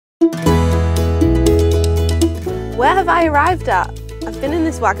Where have I arrived at? I've been in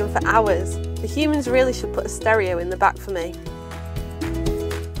this wagon for hours. The humans really should put a stereo in the back for me.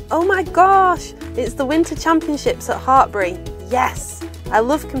 Oh my gosh! It's the Winter Championships at Hartbury. Yes! I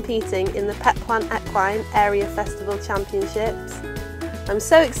love competing in the Petplan Equine Area Festival Championships. I'm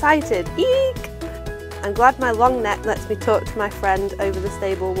so excited! Eek! I'm glad my long neck lets me talk to my friend over the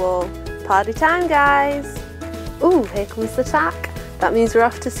stable wall. Party time, guys! Ooh, here comes the tack. That means we're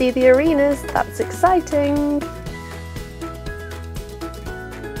off to see the arenas. That's exciting!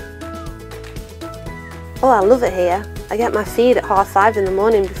 Oh, I love it here. I get my feed at 5:30 in the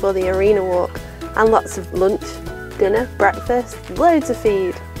morning before the arena walk, and lots of lunch, dinner, breakfast, loads of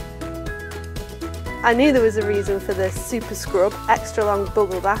feed. I knew there was a reason for this super scrub, extra long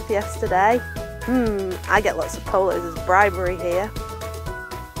bubble bath yesterday. I get lots of polos as bribery here.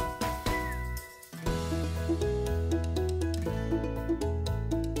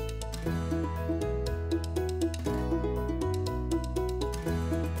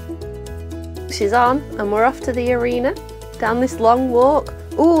 She's on and we're off to the arena, down this long walk.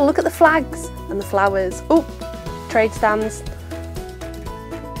 Ooh, look at the flags and the flowers. Ooh, trade stands.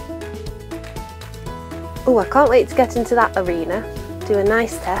 Ooh, I can't wait to get into that arena, do a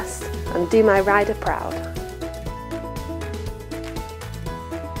nice test and do my rider proud.